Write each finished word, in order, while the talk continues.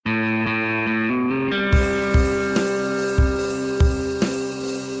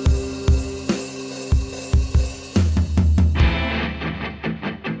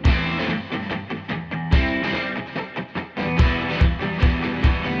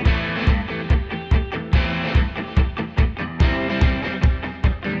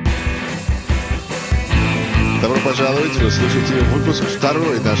пожаловать. Вы слушаете выпуск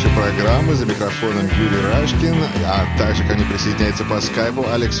второй нашей программы. За микрофоном Юрий Рашкин, а также ко мне присоединяется по скайпу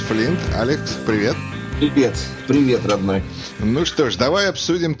Алекс Флинт. Алекс, привет. Привет, родной. Ну что ж, давай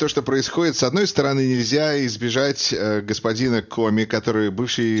обсудим то, что происходит. С одной стороны, нельзя избежать господина Коми, который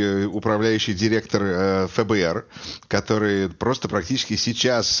бывший управляющий директор ФБР, который просто практически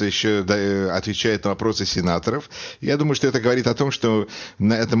сейчас еще отвечает на вопросы сенаторов. Я думаю, что это говорит о том, что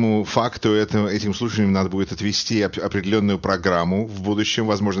на этому факту, этим слушаниям надо будет отвести определенную программу в будущем,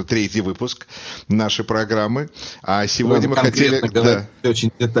 возможно, 3-й выпуск нашей программы. А сегодня мы хотели... Да.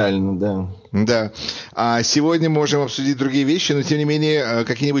 Очень детально, да. Да. А сегодня можем обсудить другие вещи, но тем не менее,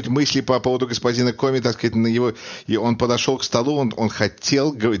 какие-нибудь мысли по поводу господина Коми, так сказать, на его... И он подошел к столу, он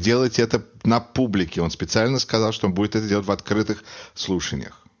хотел делать это на публике. Он специально сказал, что он будет это делать в открытых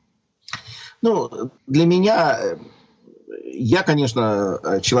слушаниях. Ну, для меня... Я,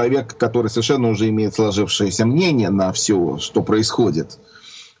 конечно, человек, который совершенно уже имеет сложившееся мнение на все, что происходит.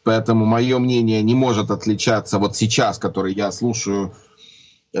 Поэтому мое мнение не может отличаться вот сейчас, которое я слушаю...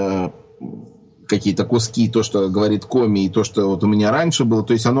 какие-то куски, то, что говорит Коми, и то, что вот у меня раньше было,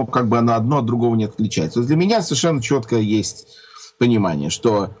 то есть оно как бы оно одно от другого не отличается. То есть для меня совершенно четко есть понимание,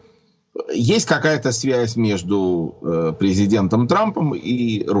 что есть какая-то связь между президентом Трампом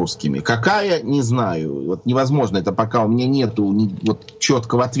и русскими. Какая, не знаю. Вот невозможно, это пока у меня нету вот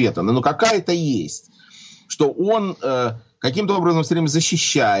четкого ответа. Но какая-то есть. Что он... каким-то образом все время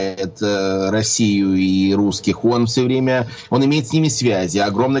защищает Россию и русских. Он все время, он имеет с ними связи,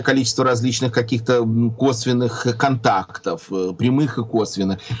 огромное количество различных каких-то косвенных контактов, прямых и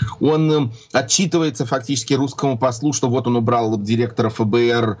косвенных. Он отчитывается фактически русскому послу, что вот он убрал директора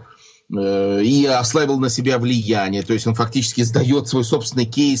ФБР и ослабил на себя влияние. То есть он фактически сдает свой собственный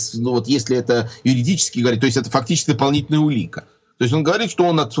кейс, ну вот если это юридически говорить, то есть это фактически дополнительная улика. То есть он говорит, что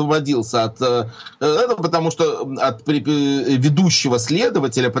он освободился от этого, потому что от ведущего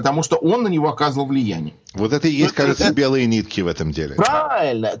следователя, потому что он на него оказывал влияние. Вот это и есть, кажется, белые нитки в этом деле.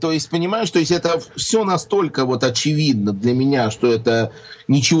 Правильно. То есть, понимаешь, то есть это все настолько вот очевидно для меня, что это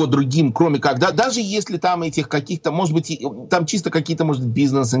ничего другим, кроме как... даже если там этих каких-то, может быть, там чисто какие-то, может быть,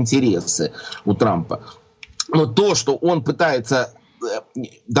 бизнес-интересы у Трампа. Но то, что он пытается...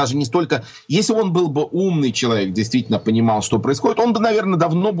 даже не столько... Если он был бы умный человек, действительно понимал, что происходит, он бы, наверное,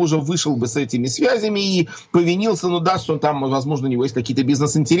 давно бы уже вышел бы с этими связями и повинился, ну да, что там, возможно, у него есть какие-то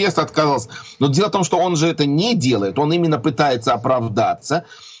бизнес-интересы, отказался. Но дело в том, что он же это не делает, он именно пытается оправдаться,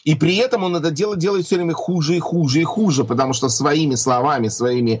 и при этом он это делает все время хуже и хуже и хуже, потому что своими словами,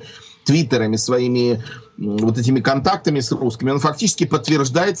 своими твиттерами, своими вот этими контактами с русскими, он фактически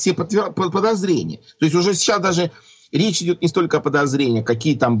подтверждает все подозрения. То есть уже сейчас даже... Речь идет не столько о подозрениях,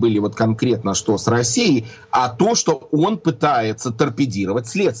 какие там были вот конкретно что с Россией, а то, что он пытается торпедировать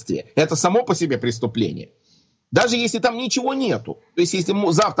следствие. Это само по себе преступление. Даже если там ничего нету. То есть если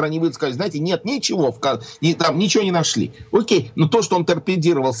завтра они будут сказать, знаете, нет ничего, там ничего не нашли. Окей, но то, что он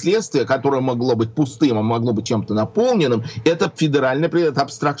торпедировал следствие, которое могло быть пустым, а могло быть чем-то наполненным, это федеральный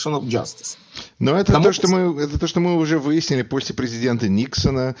obstruction of justice. Но это то, что мы уже выяснили после президента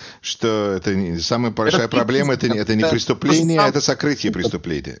Никсона, что это самая большая проблема, это не преступление, это сокрытие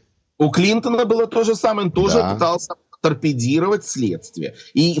преступления. У Клинтона было то же самое, он тоже пытался торпедировать следствие.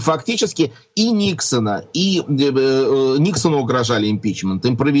 И фактически и Никсону угрожали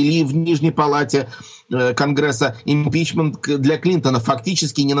импичментом. Им провели в Нижней палате Конгресса импичмент для Клинтона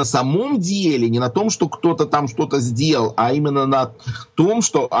фактически не на самом деле, не на том, что кто-то там что-то сделал, а именно на том,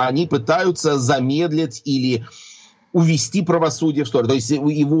 что они пытаются замедлить или увести правосудие в сторону, то есть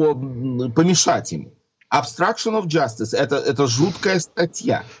его помешать ему. Obstruction of justice – это жуткая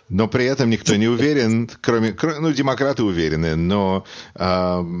статья. Но при этом никто не уверен, кроме демократы уверены, но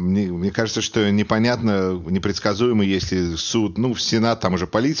мне кажется, что непонятно, непредсказуемо, если суд, в Сенат, там уже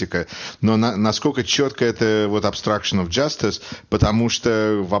политика, но насколько четко это вот obstruction of justice, потому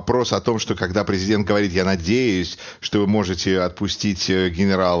что вопрос о том, что когда президент говорит, я надеюсь, что вы можете отпустить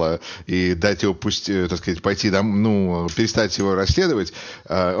генерала и дать его, так сказать, пойти, перестать его расследовать,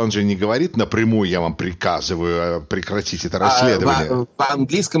 он же не говорит напрямую, я вам приказываю прекратить это расследование. В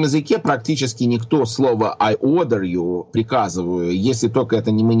английском языке практически никто слово I order you, приказываю, если только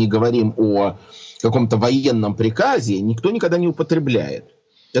это мы не говорим о каком-то военном приказе, никто никогда не употребляет.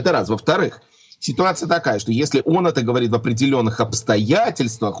 Это раз. Во-вторых, ситуация такая, что если он это говорит в определенных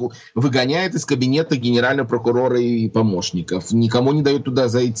обстоятельствах, выгоняет из кабинета генерального прокурора и помощников, никому не дает туда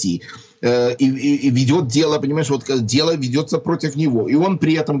зайти. И ведет дело, понимаешь, вот дело ведется против него. И он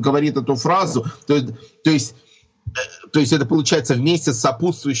при этом говорит эту фразу, то есть это получается вместе с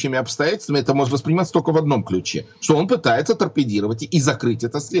сопутствующими обстоятельствами, это может восприниматься только в одном ключе, что он пытается торпедировать и закрыть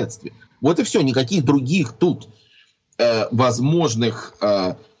это следствие. Вот и все, никаких других тут возможных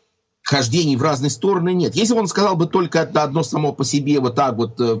хождений в разные стороны нет. Если бы он сказал бы только это одно само по себе, вот так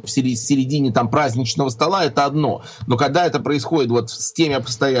вот в середине там праздничного стола, это одно. Но когда это происходит вот с теми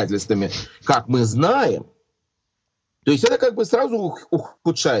обстоятельствами, как мы знаем, то есть это как бы сразу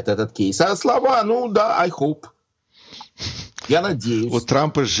ухудшает этот кейс. А слова, ну да, I hope. Я надеюсь. У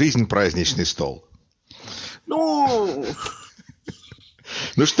Трампа жизнь праздничный стол.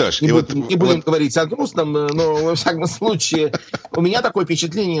 Ну что ж, не будем говорить о грустном, но во всяком случае у меня такое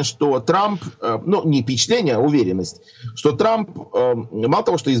впечатление, что Трамп, не впечатление, а уверенность, что Трамп, мало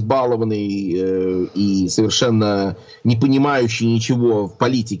того, что избалованный и совершенно не понимающий ничего в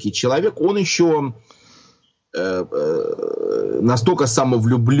политике человек, он еще настолько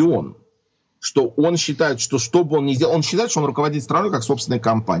самовлюблен, что он считает, что бы он ни сделал, он считает, что он руководит страной как собственной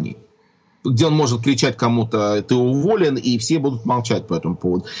компанией, где он может кричать кому-то «ты уволен», и все будут молчать по этому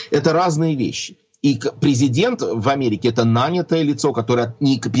поводу. Это разные вещи. И президент в Америке – это нанятое лицо,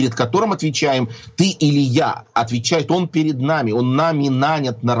 перед которым отвечаем ты или я. Отвечает он перед нами. Он нами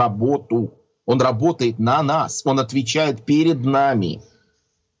нанят на работу. Он работает на нас. Он отвечает перед нами.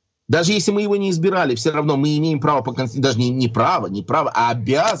 Даже если мы его не избирали, все равно мы имеем право по Конституции, даже не право, а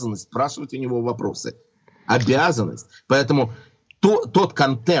обязанность спрашивать у него вопросы. Обязанность. Поэтому тот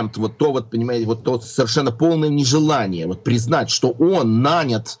контемпт, понимаете, то совершенно полное нежелание признать, что он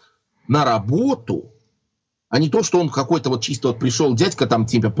нанят на работу, а не то, что он какой-то чисто пришел дядька там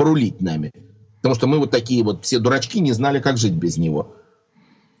типа порулить нами. Потому что мы такие все дурачки, не знали, как жить без него.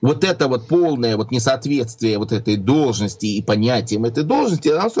 Это полное несоответствие этой должности и понятиям этой должности,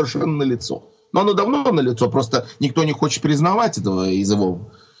 оно совершенно налицо. Но оно давно налицо, просто никто не хочет признавать этого из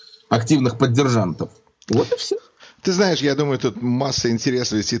его активных поддержантов. Вот и все. Ты знаешь, я думаю, тут масса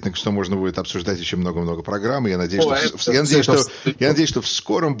интересов, действительно, что можно будет обсуждать еще много-много программ. Я надеюсь, что в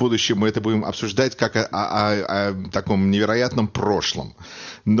скором будущем мы это будем обсуждать как о таком невероятном прошлом.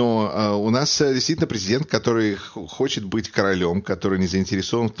 Но у нас действительно президент, который хочет быть королем, который не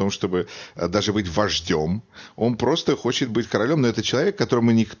заинтересован в том, чтобы даже быть вождем. Он просто хочет быть королем, но это человек,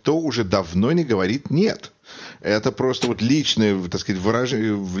 которому никто уже давно не говорит «нет». Это просто личное, так сказать,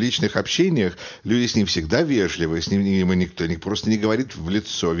 выражение в личных общениях. Люди с ним всегда вежливы, с ним никто просто не говорит в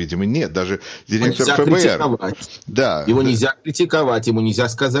лицо, видимо, нет. Даже директор ФБР. Да. Его нельзя критиковать, ему нельзя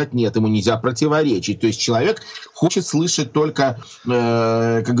сказать нет, ему нельзя противоречить. То есть человек хочет слышать только,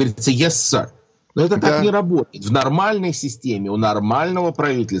 как говорится, yes, sir. Но это так не работает. В нормальной системе, у нормального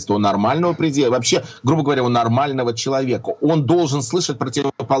правительства, у нормального президента, вообще, грубо говоря, у нормального человека, он должен слышать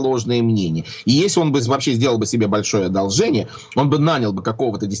противоположные мнения. И если он бы вообще сделал бы себе большое одолжение, он бы нанял бы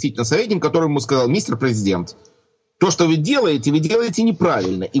какого-то действительно советника, который ему сказал: мистер президент, то, что вы делаете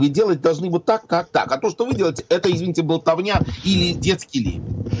неправильно. И вы делать должны так, как так. А то, что вы делаете, это, извините, болтовня или детский лепет.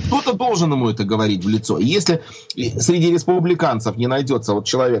 Кто-то должен ему это говорить в лицо. И если среди республиканцев не найдется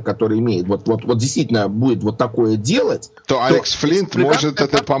человек, который имеет действительно будет такое делать, то Алекс Флинт может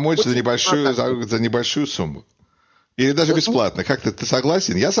это помочь за небольшую сумму. Или даже бесплатно. Как-то ты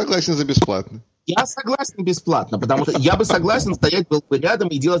согласен? Я согласен за бесплатно. Я согласен бесплатно, потому что я бы согласен стоять был бы рядом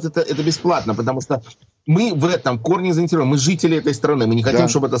и делать это бесплатно, потому что мы в этом корне заинтересованы. Мы жители этой страны, мы не хотим,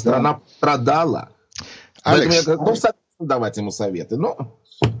 чтобы эта страна продала. Поэтому я готов давать ему советы. Но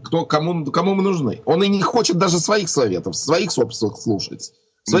кому мы нужны? Он и не хочет даже своих советов, своих собственных слушать,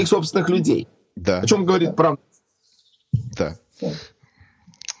 своих собственных людей. Да. О чем говорит правда? Да.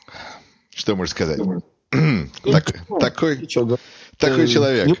 Что можешь сказать? Такой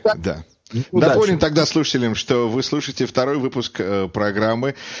человек. Да. Напомним тогда слушателям, что вы слушаете второй выпуск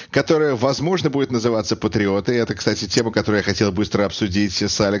программы, которая, возможно, будет называться «Патриоты». Это, кстати, тема, которую я хотел быстро обсудить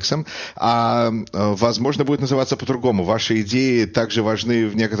с Алексом. А, возможно, будет называться по-другому. Ваши идеи также важны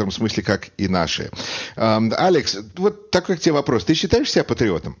в некотором смысле, как и наши. Алекс, такой к тебе вопрос. Ты считаешь себя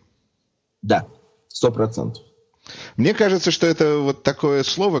патриотом? Да, 100%. Мне кажется, что это такое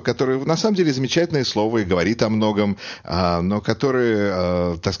слово, которое на самом деле замечательное слово и говорит о многом, но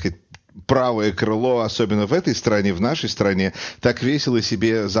которое, так сказать, правое крыло, особенно в этой стране, в нашей стране, так весело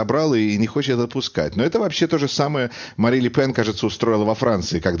себе забрало и не хочет отпускать. Но это вообще то же самое Мари Ле Пен, кажется, устроила во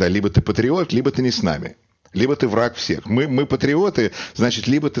Франции, когда либо ты патриот, либо ты не с нами. Либо ты враг всех. Мы патриоты, значит,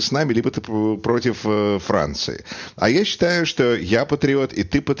 либо ты с нами, либо ты против Франции. А я считаю, что я патриот, и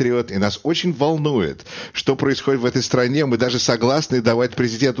ты патриот, и нас очень волнует, что происходит в этой стране. Мы даже согласны давать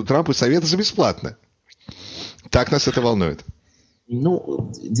президенту Трампу советы за бесплатно. Так нас это волнует.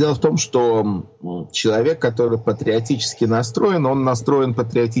 Дело в том, что человек, который патриотически настроен, он настроен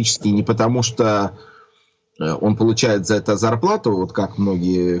патриотически не потому, что он получает за это зарплату, как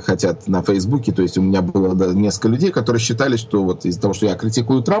многие хотят на Фейсбуке. То есть у меня было несколько людей, которые считали, что из-за того, что я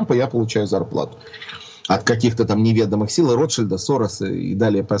критикую Трампа, я получаю зарплату. от каких-то там неведомых сил, Ротшильда, Сороса и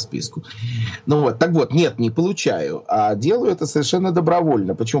далее по списку. Ну вот, так вот, нет, не получаю, а делаю это совершенно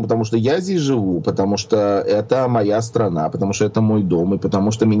добровольно. Почему? Потому что я здесь живу, потому что это моя страна, потому что это мой дом, и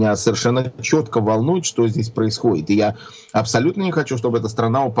потому что меня совершенно четко волнует, что здесь происходит. И я абсолютно не хочу, чтобы эта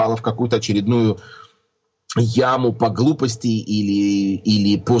страна упала в какую-то очередную яму по глупости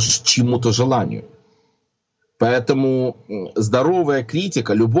или по чему-то желанию. Поэтому здоровая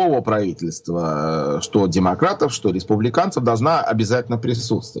критика любого правительства, что демократов, что республиканцев, должна обязательно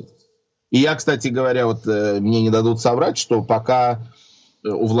присутствовать. И я, кстати говоря, вот мне не дадут соврать, что пока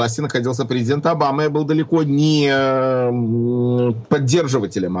у власти находился президент Обама, я был далеко не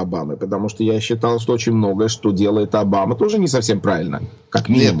поддерживателем Обамы, потому что я считал, что очень многое, что делает Обама, тоже не совсем правильно, как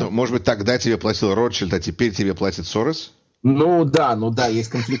минимум. Нет, ну, может быть, тогда тебе платил Ротшильд, а теперь тебе платит Сорос? Ну да, есть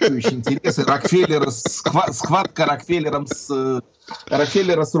конфликтующие интересы. Схватка Рокфеллера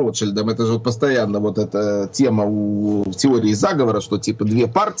с Ротшильдом. Это же постоянно вот эта тема в теории заговора, что типа две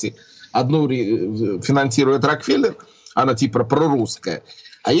партии. Одну финансирует Рокфеллер, она типа прорусская.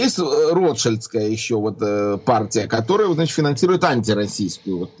 А есть Ротшильдская еще вот партия, которая, значит, финансирует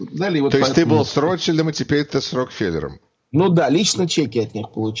антироссийскую. Вот, далее, вот то есть ты был с Ротшильдом, и теперь ты с Рокфеллером? Ну да, лично чеки от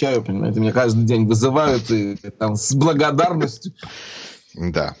них получаю, понимаете, меня каждый день вызывают и там с благодарностью.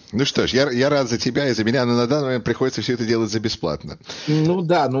 Да. Ну что ж, я рад за тебя и за меня, но на данный момент приходится все это делать за бесплатно. Ну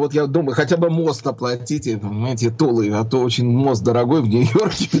да, ну вот я думаю, хотя бы мост оплатите, понимаете, Тулы, а то очень мост дорогой в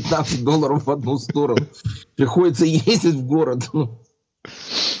Нью-Йорке, $15 в одну сторону. Приходится ездить в город.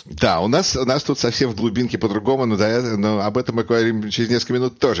 Да, у нас тут совсем в глубинке по-другому, но об этом мы говорим через несколько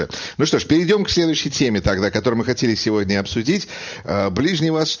минут тоже. Ну что ж, перейдем к следующей теме тогда, которую мы хотели сегодня обсудить. Ближний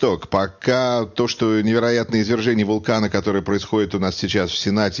Восток. Пока то, что невероятное извержение вулкана, которое происходит у нас сейчас в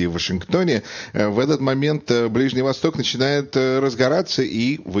Сенате и в Вашингтоне, в этот момент Ближний Восток начинает разгораться,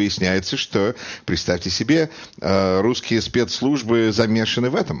 и выясняется, что, представьте себе, русские спецслужбы замешаны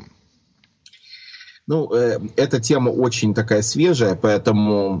в этом. Ну, эта тема очень такая свежая,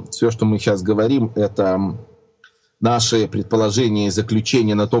 поэтому все, что мы сейчас говорим, это наши предположения и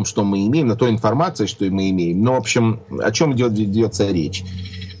заключения на том, что мы имеем, на той информации, что мы имеем. Но, в общем, о чем ведется речь?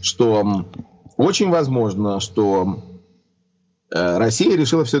 Что очень возможно, что Россия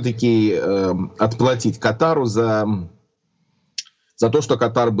решила все-таки отплатить Катару за то, что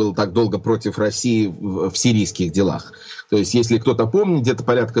Катар был так долго против России в сирийских делах. То есть, если кто-то помнит, где-то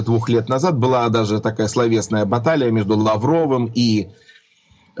порядка 2 лет назад была даже такая словесная баталия между Лавровым и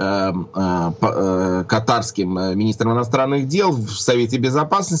катарским министром иностранных дел в Совете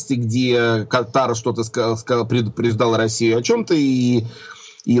Безопасности, где Катар что-то предупреждал Россию о чем-то, и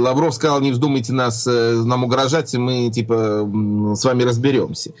Лавров сказал: не вздумайте нам угрожать, и мы типа с вами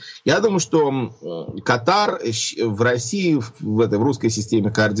разберемся. Я думаю, что Катар в России, в русской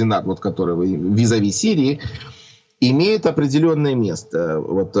системе координат, вот, которая визави Сирии, имеет определенное место,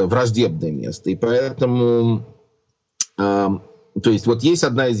 вот, враждебное место. И поэтому, то есть, вот есть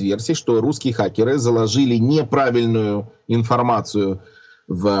одна из версий, что русские хакеры заложили неправильную информацию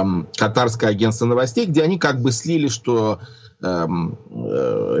в катарское агентство новостей, где они как бы слили, что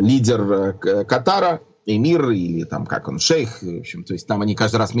лидер Катара, эмир или там как он, шейх, в общем, то есть там они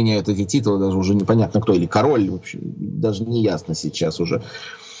каждый раз меняют эти титулы, даже уже непонятно кто, или король, в общем, даже не ясно сейчас уже.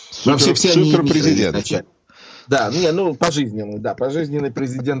 Суперпрезидент. Да, пожизненный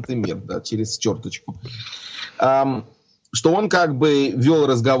президент эмир, да, через черточку. Что он как бы вел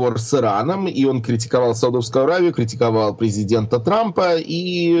разговор с Ираном, и он критиковал Саудовскую Аравию, критиковал президента Трампа,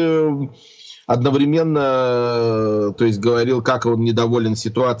 и одновременно, то есть, говорил, как он недоволен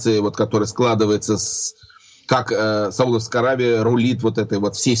ситуацией, вот, которая складывается, как Саудовская Аравия рулит вот этой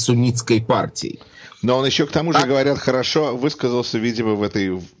вот всей суннитской партией. Но он еще, к тому же, говорят, хорошо высказался, видимо, в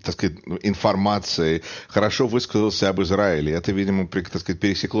этой, так сказать, информации, хорошо высказался об Израиле. Это, видимо, так сказать,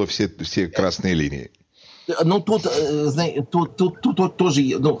 пересекло все красные линии. Ну, тут тоже,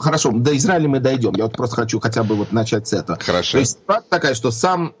 ну, хорошо, до Израиля мы дойдем. Я вот просто хочу хотя бы вот начать с этого. Хорошо. То есть факт такая, что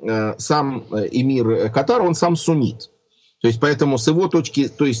сам эмир Катара, он сам суннит. То есть поэтому с его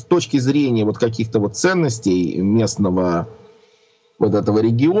точки зрения вот каких-то вот ценностей местного вот этого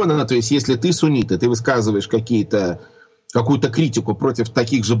региона, то есть если ты суннит, и ты высказываешь какую-то критику против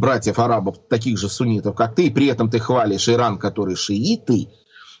таких же братьев-арабов, таких же суннитов, как ты, и при этом ты хвалишь Иран, который шииты,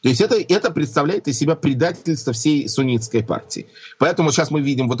 то есть это представляет из себя предательство всей суннитской партии. Поэтому сейчас мы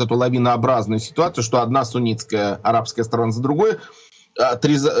видим вот эту лавинообразную ситуацию, что одна суннитская арабская сторона за другой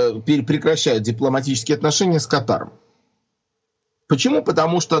прекращает дипломатические отношения с Катаром. Почему?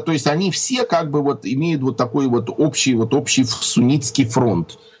 Потому что, то есть, они все как бы вот имеют вот такой вот общий суннитский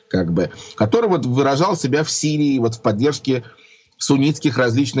фронт, как бы, который вот выражал себя в Сирии вот в поддержке суннитских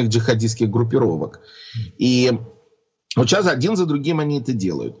различных джихадистских группировок. И вот сейчас один за другим они это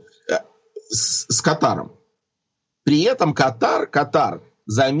делают. С Катаром. При этом Катар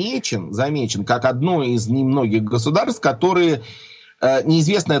замечен как одно из немногих государств, которые,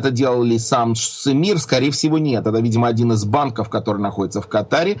 неизвестно, это делал ли сам Эмир, скорее всего, нет. Это, видимо, один из банков, который находится в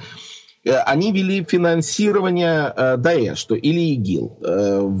Катаре. Они вели финансирование Даэш или ИГИЛ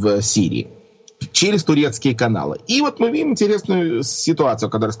в Сирии через турецкие каналы. И вот мы видим интересную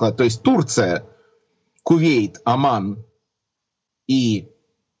ситуацию, которую сказать. То есть Турция, Кувейт, Оман и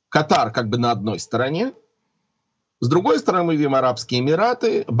Катар как бы на одной стороне. С другой стороны, мы видим Арабские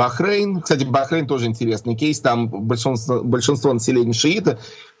Эмираты, Бахрейн. Кстати, Бахрейн тоже интересный кейс. Там большинство населения шиита,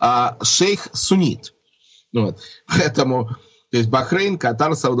 а шейх суннит. Вот. Поэтому то есть Бахрейн,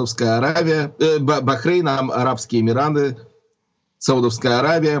 Катар, Саудовская Аравия, Бахрейн, Арабские Эмираты, Саудовская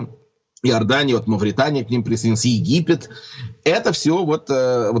Аравия, Иордания, вот Мавритания к ним присоединился, Египет. Это все вот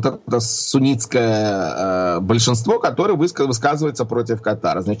это суннитское большинство, которое высказывается против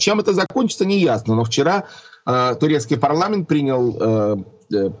Катара. Значит, чем это закончится, не ясно. Но вчера турецкий парламент принял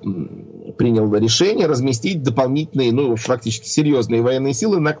решение разместить дополнительные, фактически серьезные военные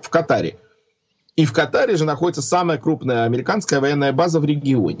силы в Катаре. И в Катаре же находится самая крупная американская военная база в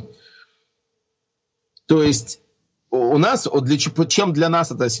регионе. То есть у нас, чем для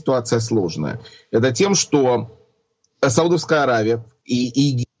нас эта ситуация сложная? Это тем, что Саудовская Аравия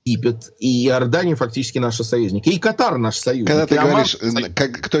и Египет, и Иордания фактически наши союзники. И Катар наш союзник. Когда ты говоришь,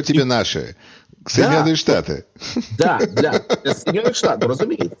 кто тебе наши? Соединенные Штаты. Да, Соединенных Штатов,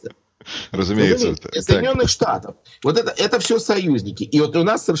 разумеется. Соединенных Штатов. Вот это все союзники. И вот у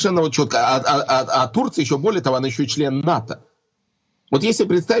нас совершенно вот четко. А Турция еще более того, она еще и член НАТО. Вот если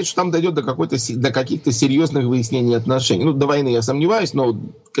представить, что там дойдет до каких-то серьезных выяснений отношений, до войны я сомневаюсь, но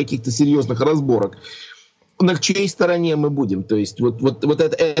каких-то серьезных разборок, на чьей стороне мы будем? То есть вот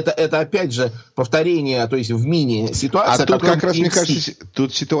это опять же повторение, то есть в мини-ситуации. А тут как раз, мне кажется,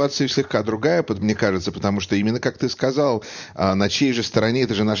 тут ситуация слегка другая, мне кажется, потому что именно как ты сказал, на чьей же стороне,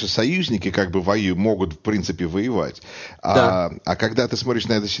 это же наши союзники как бы могут в принципе воевать. Да. А когда ты смотришь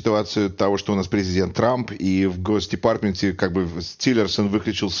на эту ситуацию того, что у нас президент Трамп и в Госдепартаменте как бы Тиллерсон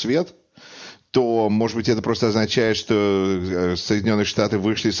выключил свет, то, может быть, это просто означает, что Соединенные Штаты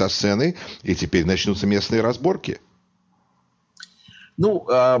вышли со сцены, и теперь начнутся местные разборки?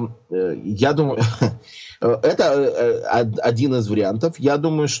 Я думаю, это один из вариантов. Я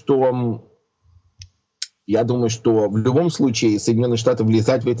думаю, что в любом случае Соединенные Штаты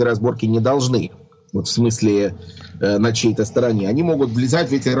влезать в эти разборки не должны. Вот в смысле на чьей-то стороне. Они могут влезать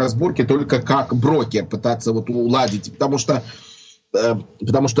в эти разборки только как брокер, пытаться уладить, потому что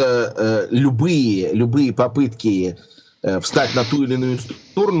любые попытки встать на ту или иную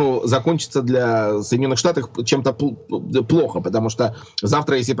сторону закончатся для Соединенных Штатов чем-то плохо, потому что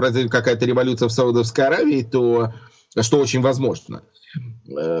завтра, если произойдет какая-то революция в Саудовской Аравии, то что очень возможно,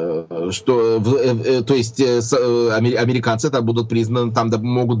 то есть американцы там будут признаны, там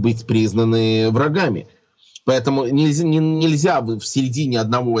могут быть признаны врагами. Поэтому нельзя в середине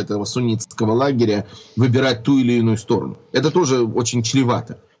одного этого суннитского лагеря выбирать ту или иную сторону. Это тоже очень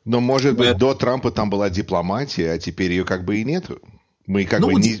чревато. Но, может быть, до Трампа там была дипломатия, а теперь ее как бы и нет. Мы их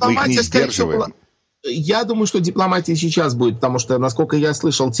не сдерживаем. Я думаю, что дипломатия сейчас будет, потому что, насколько я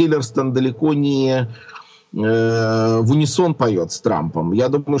слышал, Тиллерсон далеко не в унисон поет с Трампом. Я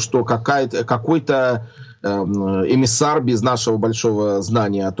думаю, что какой-то эмиссар без нашего большого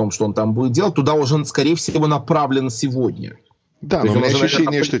знания о том, что он там будет делать, туда уже, скорее всего, направлен сегодня. Да, но у меня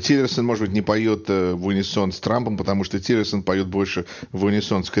ощущение, что Тиллерсон, может быть, не поет в унисон с Трампом, потому что Тиллерсон поет больше в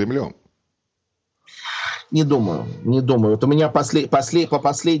унисон с Кремлем. Не думаю. Вот у меня по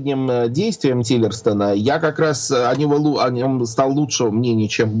последним действиям Тиллерсона я как раз о нем стал лучшего мнения,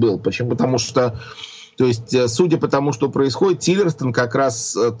 чем был. Почему? Потому что, то есть, судя по тому, что происходит, Тиллерсон как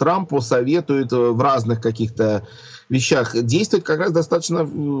раз Трампу советует в разных каких-то вещах действовать как раз достаточно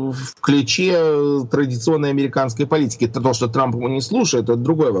в ключе традиционной американской политики. То, что Трамп его не слушает, это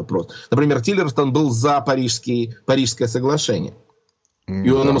другой вопрос. Например, Тиллерсон был за Парижское соглашение. И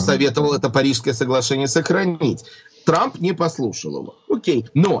он ему советовал это Парижское соглашение сохранить. Трамп не послушал его. Окей.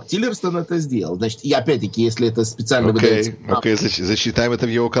 Но Тиллерсон это сделал. Значит, и опять-таки, если это специально выдается... Окей, засчитаем это в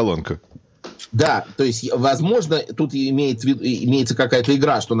его колонку. Да, то есть, возможно, тут имеется какая-то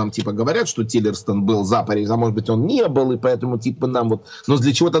игра, что нам типа говорят, что Тиллерсон был за Париж, а может быть он не был, и поэтому типа нам вот... Но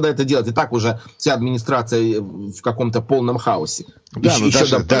для чего тогда это делать? И так уже вся администрация в каком-то полном хаосе. Да, но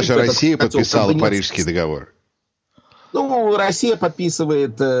даже Россия подписала Парижский договор. Россия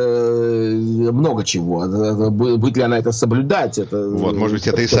подписывает много чего. Будет ли она это соблюдать? Вот, может быть,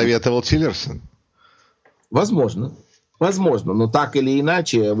 это и советовал Тиллерсон? Возможно. Возможно, но так или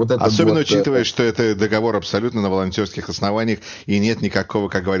иначе... вот это особенно вот, учитывая, что это договор абсолютно на волонтерских основаниях, и нет никакого,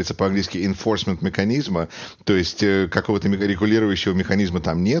 как говорится по-английски, enforcement механизма, то есть какого-то регулирующего механизма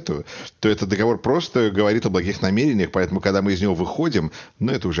там нету, то этот договор просто говорит о благих намерениях, поэтому, когда мы из него выходим,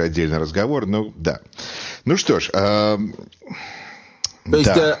 ну, это уже отдельный разговор, но да. Ну что ж... То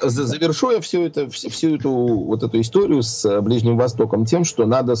есть завершу я всю эту вот эту историю с Ближним Востоком тем, что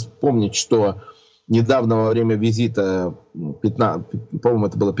надо вспомнить, что недавно во время визита, по-моему,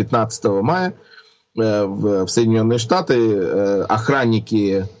 это было 15 мая, в Соединенные Штаты,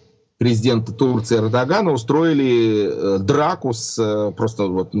 охранники президента Турции Эрдогана устроили драку просто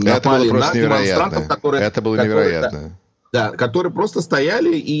вот напали на демонстрантов, которые просто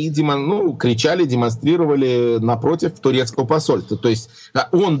стояли и кричали, демонстрировали напротив турецкого посольства. То есть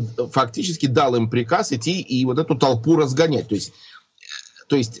он фактически дал им приказ идти и вот эту толпу разгонять.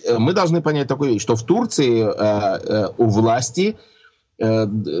 То есть мы должны понять такую вещь, что в Турции у власти,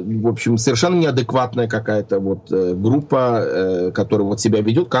 в общем, совершенно неадекватная какая-то вот группа, которая вот себя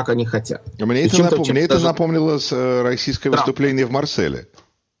ведет, как они хотят. Мне это напомнило российское выступление в Марселе.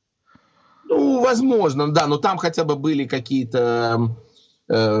 Ну, возможно, да, но там хотя бы были какие-то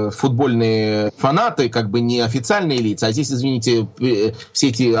футбольные фанаты, как бы не официальные лица, а здесь, извините, все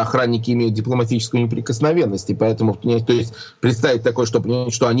эти охранники имеют дипломатическую неприкосновенность, и поэтому, то есть, представить такое,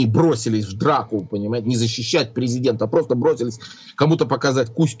 что они бросились в драку, понимаете, не защищать президента, а просто бросились кому-то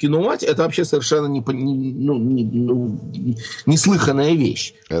показать Кузькину мать, это вообще совершенно неслыханная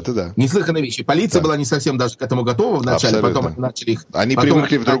вещь. Это да. Неслыханная вещь. И полиция была не совсем даже к этому готова вначале, абсолютно. потом начали их... Они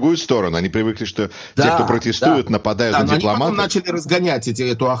привыкли в другую сторону, они привыкли, что те, кто протестуют, нападают на дипломатов. Они потом начали разгонять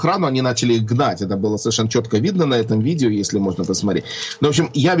эту охрану, они начали их гнать. Это было совершенно четко видно на этом видео, если можно посмотреть. Но, в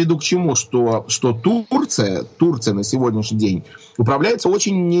общем, я веду к чему, что Турция на сегодняшний день управляется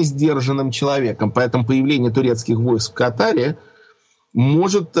очень несдержанным человеком, поэтому появление турецких войск в Катаре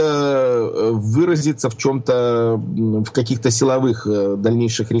может выразиться в чем-то, в каких-то силовых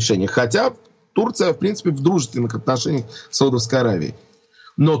дальнейших решениях. Хотя Турция, в принципе, в дружественных отношениях с Саудовской Аравией.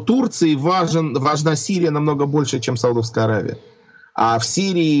 Но Турции важна Сирия намного больше, чем Саудовская Аравия. А в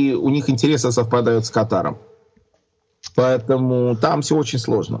Сирии у них интересы совпадают с Катаром. Поэтому там все очень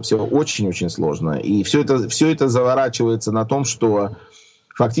сложно. Все очень-очень сложно. И все это заворачивается на том, что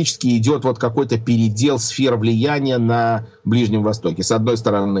фактически идет вот какой-то передел сфер влияния на Ближнем Востоке. С одной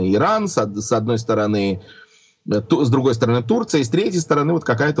стороны Иран, с другой стороны Турция, и с третьей стороны вот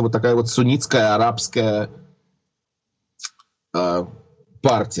какая-то вот такая вот суннитская арабская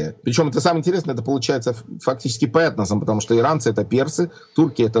партия. Причем это самое интересное, это получается фактически по этносам, потому что иранцы это персы,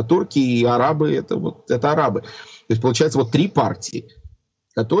 турки это турки, и арабы это арабы. То есть получается вот три партии,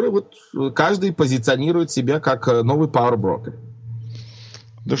 которые вот каждый позиционирует себя как новый power broker.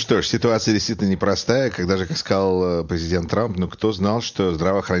 Ну что ж, ситуация действительно непростая, когда же, как сказал президент Трамп, кто знал, что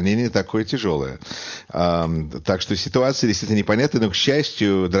здравоохранение такое тяжелое. Так что ситуация действительно непонятная, но, к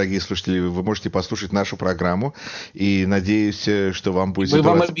счастью, дорогие слушатели, вы можете послушать нашу программу, и надеюсь, что вам будет... Мы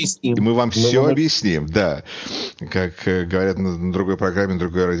вам объясним. Мы вам все объясним, да. Как говорят на другой программе, на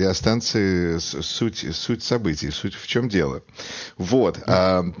другой радиостанции, суть событий, суть в чем дело. Вот.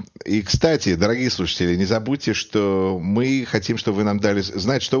 И, кстати, дорогие слушатели, не забудьте, что мы хотим, чтобы вы нам дали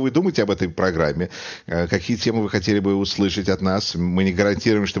знать, что вы думаете об этой программе, какие темы вы хотели бы услышать от нас. Мы не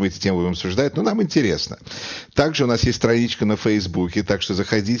гарантируем, что мы эти темы будем обсуждать, но нам интересно. Также у нас есть страничка на Фейсбуке, так что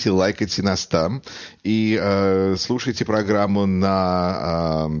заходите, лайкайте нас там и слушайте программу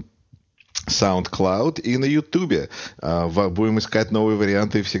на SoundCloud и на YouTube. Будем искать новые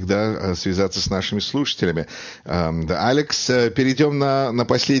варианты и всегда связаться с нашими слушателями. Алекс, перейдем на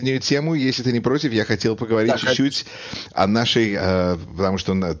последнюю тему. Если ты не против, я хотел поговорить чуть-чуть о нашей, потому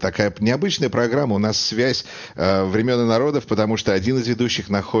что такая необычная программа. У нас связь времен и народов, потому что один из ведущих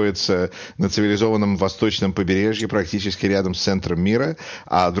находится на цивилизованном восточном побережье, практически рядом с центром мира,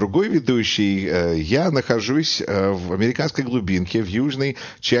 а другой ведущий, я нахожусь в американской глубинке, в южной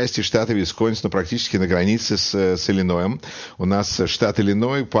части штата Висконсин, практически на границе с Иллинойем. У нас штат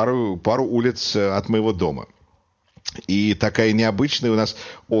Иллиной, пару улиц от моего дома. И такая необычная у нас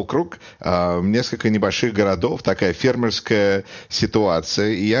округ, несколько небольших городов, такая фермерская ситуация.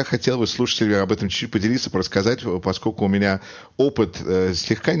 И я хотел бы слушателям об этом чуть-чуть поделиться, рассказать, поскольку у меня опыт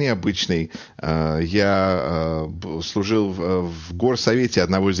слегка необычный. Я служил в горсовете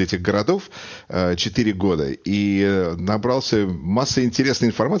одного из этих городов 4 года и набрался массой интересной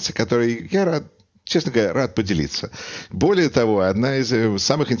информации, которой я честно говоря, рад поделиться. Более того, одна из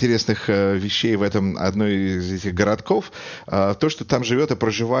самых интересных вещей в одной из этих городков, то, что там живет и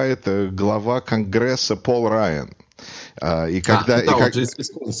проживает глава Конгресса Пол Райан. И когда, из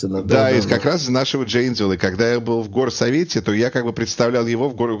Висконсина. Да, как раз из нашего Джейнсвилла. И когда я был в горсовете, то я как бы представлял его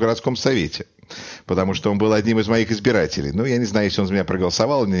в городском совете. Потому что он был одним из моих избирателей. Ну, я не знаю, если он за меня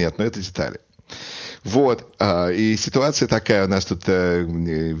проголосовал или нет, но это детали. Вот, и ситуация такая у нас тут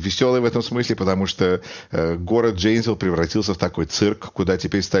веселая в этом смысле, потому что город Джейнсвилл превратился в такой цирк, куда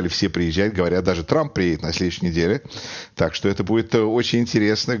теперь стали все приезжать, говорят, даже Трамп приедет на следующей неделе, так что это будет очень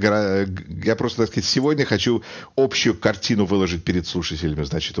интересно. Я просто, так сказать, сегодня хочу общую картину выложить перед слушателями.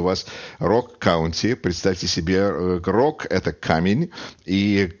 Значит, у вас Рок-каунти, представьте себе, Рок — это камень,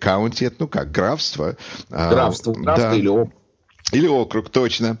 и каунти — это, графство. Графство да. Или округ. Или округ,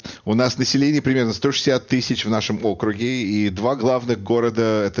 точно. У нас население примерно 160 тысяч в нашем округе, и два главных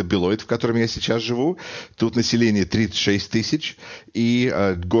города — это Белойд, в котором я сейчас живу. Тут население 36 тысяч,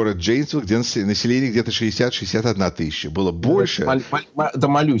 и город Джейнсвилл, где население где-то 60-61 тысяча. Было больше. Это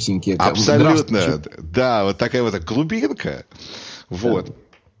малюсенькие. Абсолютно. Да, вот такая вот глубинка. Вот.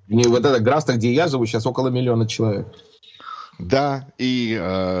 И вот это графство, где я живу, сейчас около 1 миллиона человек. Да, и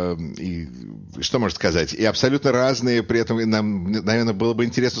что можно сказать? И абсолютно разные, при этом нам, наверное, было бы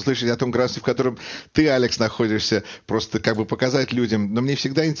интересно услышать о том графстве, в котором ты, Алекс, находишься, просто как бы показать людям. Но мне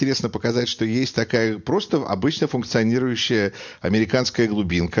всегда интересно показать, что есть такая просто обычно функционирующая американская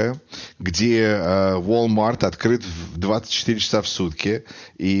глубинка, где Walmart открыт в 24 часа в сутки,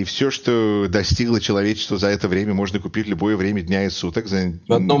 и все, что достигло человечество за это время, можно купить в любое время дня и суток.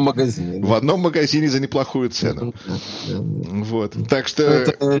 В одном магазине. В одном магазине за неплохую цену. Вот, так что...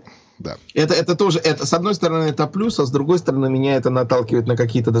 Это тоже, с одной стороны, это плюс, а с другой стороны, меня это наталкивает на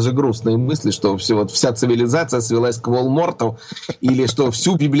какие-то даже грустные мысли, что вся цивилизация свелась к Walmart'у, или что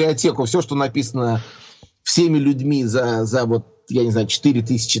всю библиотеку, все, что написано всеми людьми за я не знаю, 4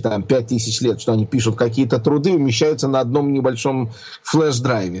 тысячи, 5 тысяч лет, что они пишут какие-то труды, умещаются на одном небольшом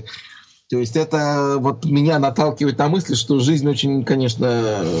флеш-драйве. То есть это вот меня наталкивает на мысль, что жизнь очень,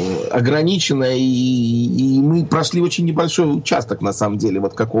 конечно, ограничена, и мы прошли очень небольшой участок, на самом деле,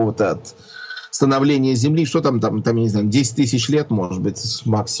 вот какого-то от становления Земли. Что там, я не знаю, 10 тысяч лет, может быть,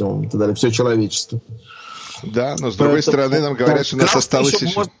 максимум, и так далее, все человечество. Да, но с другой стороны нам говорят, что у нас осталось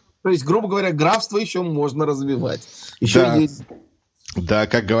еще... То есть, грубо говоря, графство еще можно развивать. Еще есть... Да,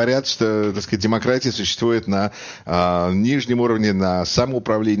 как говорят, что, так сказать, демократия существует на нижнем уровне, на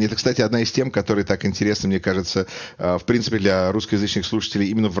самоуправлении. Это, кстати, одна из тем, которая так интересна, мне кажется, в принципе, для русскоязычных слушателей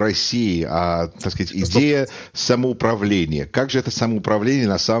именно в России. Так сказать, идея самоуправления. Как же это самоуправление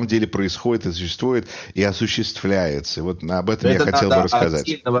на самом деле происходит и существует и осуществляется? Вот об этом я хотел бы рассказать.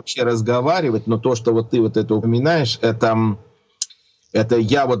 Это надо вообще разговаривать, но то, что вот ты вот это упоминаешь, это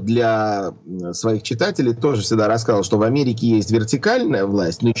я вот для своих читателей тоже всегда рассказывал, что в Америке есть вертикальная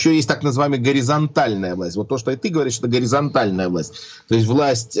власть, но еще есть так называемая горизонтальная власть. Вот то, что и ты говоришь, это горизонтальная власть. То есть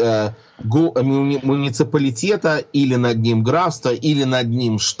власть муниципалитета или над ним графства, или над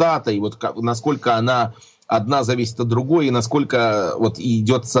ним штата. И вот насколько она одна зависит от другой, и насколько вот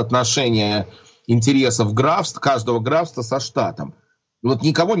идет соотношение интересов каждого графства со штатом. Вот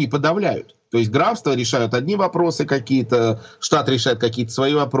никого не подавляют. То есть графства решают одни вопросы какие-то, штат решает какие-то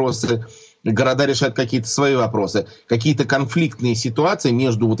свои вопросы, города решают какие-то свои вопросы. Какие-то конфликтные ситуации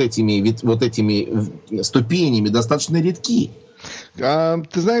между вот этими ступенями достаточно редки.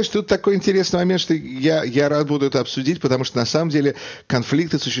 Ты знаешь, тут такой интересный момент, что я рад буду это обсудить, потому что на самом деле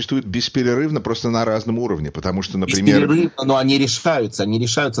конфликты существуют бесперерывно, просто на разном уровне. Потому что, например... Бесперерывно, но они решаются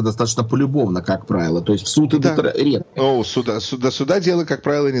достаточно полюбовно, как правило. То есть в суд идут редко. До суда дело, как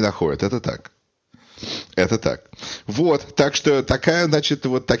правило, не доходит. Это так. Это так. Вот, так что такая, значит,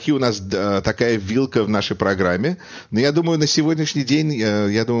 вот такие у нас такая вилка в нашей программе. Но я думаю, на сегодняшний день,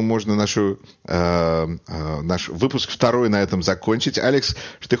 можно наш выпуск второй на этом закончить. Алекс,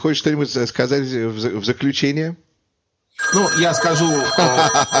 ты хочешь что-нибудь сказать в заключение? Ну, я скажу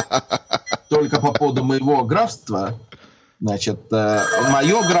только по поводу моего графства. Значит,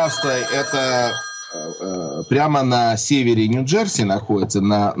 мое графство — это прямо на севере Нью-Джерси находится,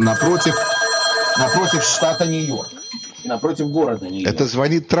 напротив штата Нью-Йорк. Напротив города Нью-Йорк. Это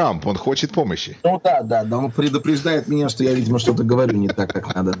звонит Трамп, он хочет помощи. Ну да, он предупреждает меня, что я, видимо, что-то говорю не так,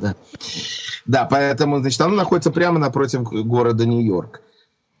 как надо, да. Да, поэтому, значит, оно находится прямо напротив города Нью-Йорк.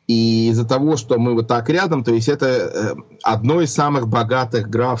 И из-за того, что мы вот так рядом, то есть это одно из самых богатых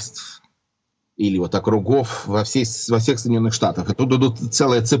графств или вот округов во всех Соединенных Штатах. И тут идут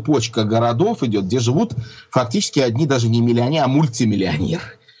целая цепочка городов идет, где живут фактически одни даже не миллионеры, а мультимиллионеры.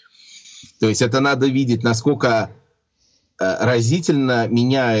 То есть это надо видеть, насколько разительно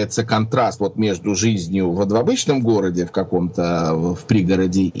меняется контраст вот между жизнью в обычном городе, в каком-то, в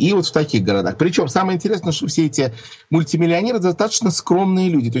пригороде, и вот в таких городах. Причем самое интересное, что все эти мультимиллионеры достаточно скромные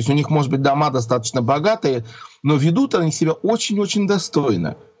люди. То есть у них, может быть, дома достаточно богатые, но ведут они себя очень-очень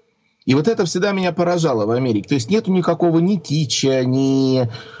достойно. И вот это всегда меня поражало в Америке. То есть нету никакого ни кича, ни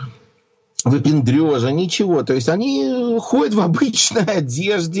выпендрежа, ничего. То есть они ходят в обычной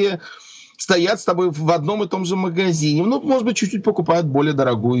одежде, стоят с тобой в одном и том же магазине. Ну, может быть, чуть-чуть покупают более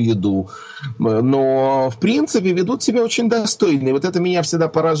дорогую еду. Но, в принципе, ведут себя очень достойно. И вот это меня всегда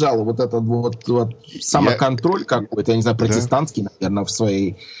поражало. Вот этот вот самоконтроль какой-то, я не знаю, протестантский, наверное, в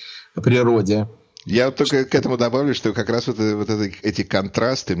своей природе. Я только к этому добавлю, что как раз эти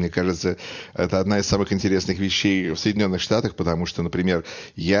контрасты, мне кажется, это одна из самых интересных вещей в Соединенных Штатах, потому что, например,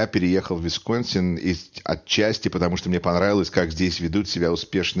 я переехал в Висконсин отчасти потому, что мне понравилось, как здесь ведут себя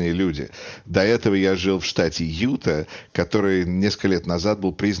успешные люди. До этого я жил в штате Юта, который несколько лет назад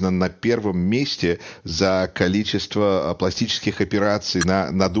был признан на первом месте за количество пластических операций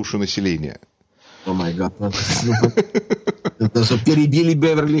на душу населения. О май гад. Это же перебили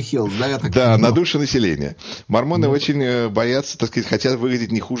Беверли-Хиллз, да? Да, на душу населения. Мормоны очень боятся, так сказать, хотят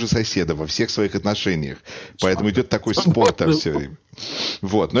выглядеть не хуже соседа во всех своих отношениях. Поэтому идет такой спор там все время.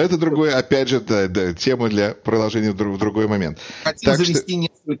 Вот. Но это другое, опять же, тема для продолжения в другой момент. Хотим завести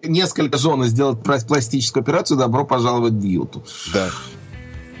несколько жен и сделать пластическую операцию, добро пожаловать в Юту. Да.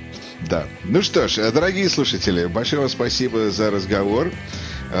 Да. Ну что ж, дорогие слушатели, большое вам спасибо за разговор.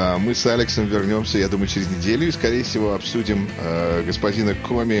 Мы с Алексом вернемся, я думаю, через неделю и, скорее всего, обсудим господина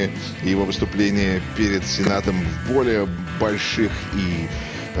Коми и его выступление перед Сенатом в более больших и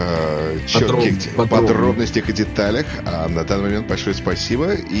четких подробностях и деталях. А на данный момент большое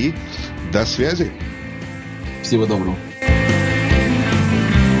спасибо и до связи. Всего доброго.